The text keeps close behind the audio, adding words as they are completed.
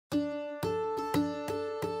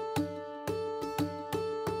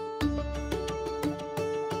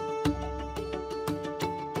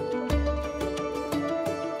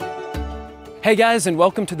Hey guys, and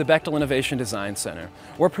welcome to the Bechtel Innovation Design Center.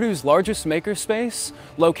 We're Purdue's largest makerspace,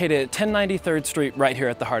 located at 1093rd Street right here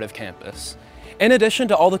at the heart of campus. In addition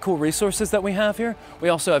to all the cool resources that we have here, we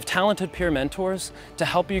also have talented peer mentors to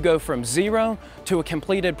help you go from zero to a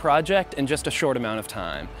completed project in just a short amount of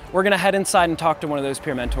time. We're gonna head inside and talk to one of those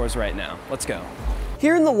peer mentors right now. Let's go.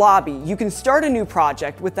 Here in the lobby, you can start a new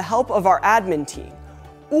project with the help of our admin team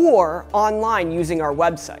or online using our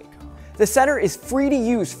website. The center is free to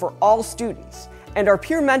use for all students, and our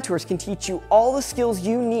peer mentors can teach you all the skills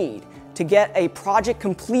you need to get a project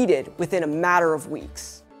completed within a matter of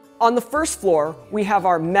weeks. On the first floor, we have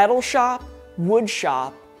our metal shop, wood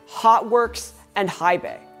shop, hot works, and high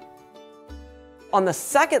bay. On the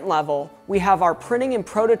second level, we have our printing and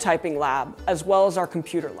prototyping lab, as well as our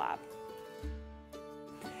computer lab.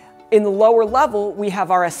 In the lower level, we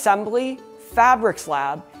have our assembly, fabrics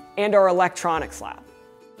lab, and our electronics lab.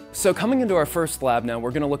 So coming into our first lab now,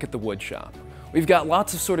 we're gonna look at the wood shop. We've got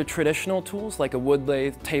lots of sort of traditional tools like a wood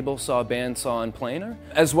lathe, table saw, bandsaw, and planer,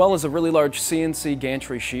 as well as a really large CNC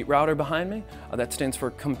gantry sheet router behind me. That stands for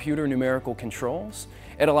Computer Numerical Controls.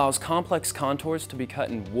 It allows complex contours to be cut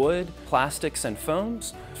in wood, plastics, and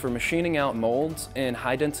foams for machining out molds in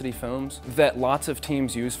high-density foams that lots of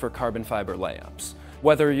teams use for carbon fiber layups.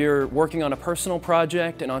 Whether you're working on a personal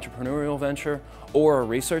project, an entrepreneurial venture, or a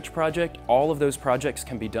research project, all of those projects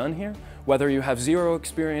can be done here. Whether you have zero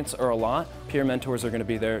experience or a lot, peer mentors are going to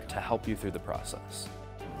be there to help you through the process.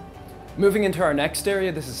 Moving into our next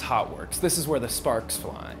area, this is hot works. This is where the sparks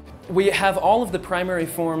fly. We have all of the primary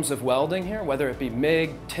forms of welding here, whether it be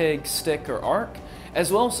MIG, TIG, stick, or arc,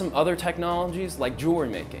 as well as some other technologies like jewelry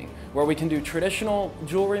making, where we can do traditional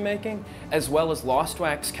jewelry making as well as lost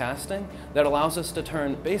wax casting that allows us to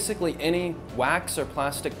turn basically any wax or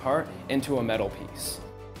plastic part into a metal piece.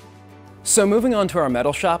 So moving on to our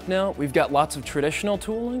metal shop now, we've got lots of traditional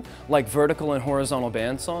tooling like vertical and horizontal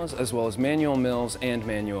bandsaws, as well as manual mills and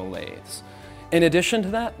manual lathes. In addition to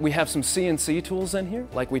that, we have some CNC tools in here,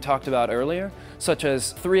 like we talked about earlier, such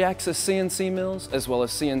as 3-axis CNC mills, as well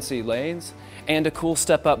as CNC lathes, and a cool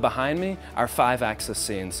step up behind me, our 5-axis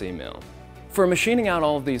CNC mill. For machining out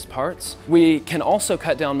all of these parts, we can also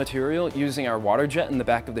cut down material using our water jet in the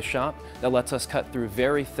back of the shop that lets us cut through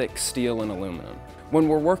very thick steel and aluminum. When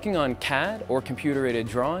we're working on CAD, or computer-aided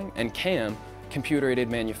drawing, and CAM, computer-aided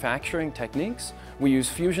manufacturing techniques, we use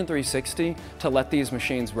Fusion 360 to let these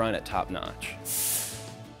machines run at top notch.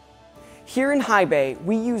 Here in high bay,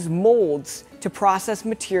 we use molds to process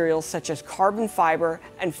materials such as carbon fiber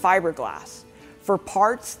and fiberglass for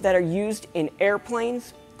parts that are used in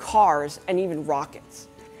airplanes, cars, and even rockets.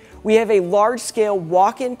 We have a large-scale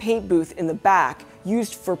walk-in paint booth in the back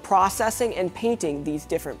used for processing and painting these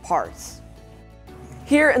different parts.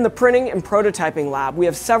 Here in the printing and prototyping lab, we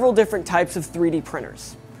have several different types of 3D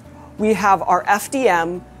printers. We have our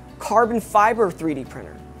FDM carbon fiber 3D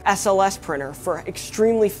printer, SLS printer for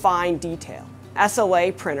extremely fine detail,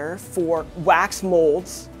 SLA printer for wax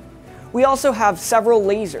molds. We also have several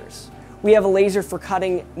lasers. We have a laser for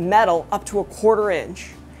cutting metal up to 1/4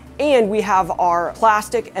 inch, and we have our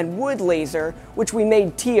plastic and wood laser, which we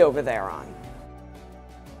made tea over there on.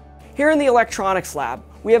 Here in the electronics lab,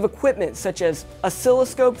 we have equipment such as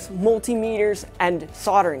oscilloscopes, multimeters, and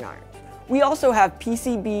soldering irons. We also have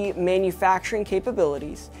PCB manufacturing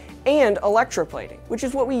capabilities and electroplating, which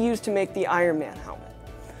is what we use to make the Iron Man helmet.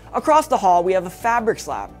 Across the hall, we have a fabrics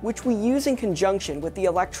lab, which we use in conjunction with the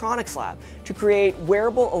electronics lab to create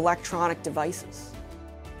wearable electronic devices.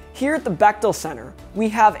 Here at the Bechtel Center, we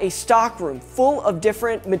have a stock room full of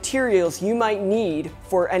different materials you might need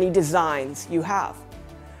for any designs you have.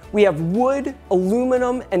 We have wood,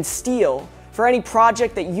 aluminum, and steel for any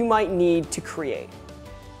project that you might need to create.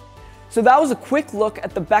 So that was a quick look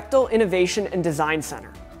at the Bechtel Innovation and Design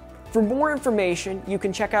Center. For more information, you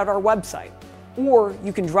can check out our website, or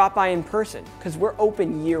you can drop by in person because we're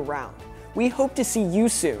open year-round. We hope to see you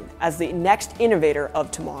soon as the next innovator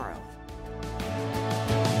of tomorrow.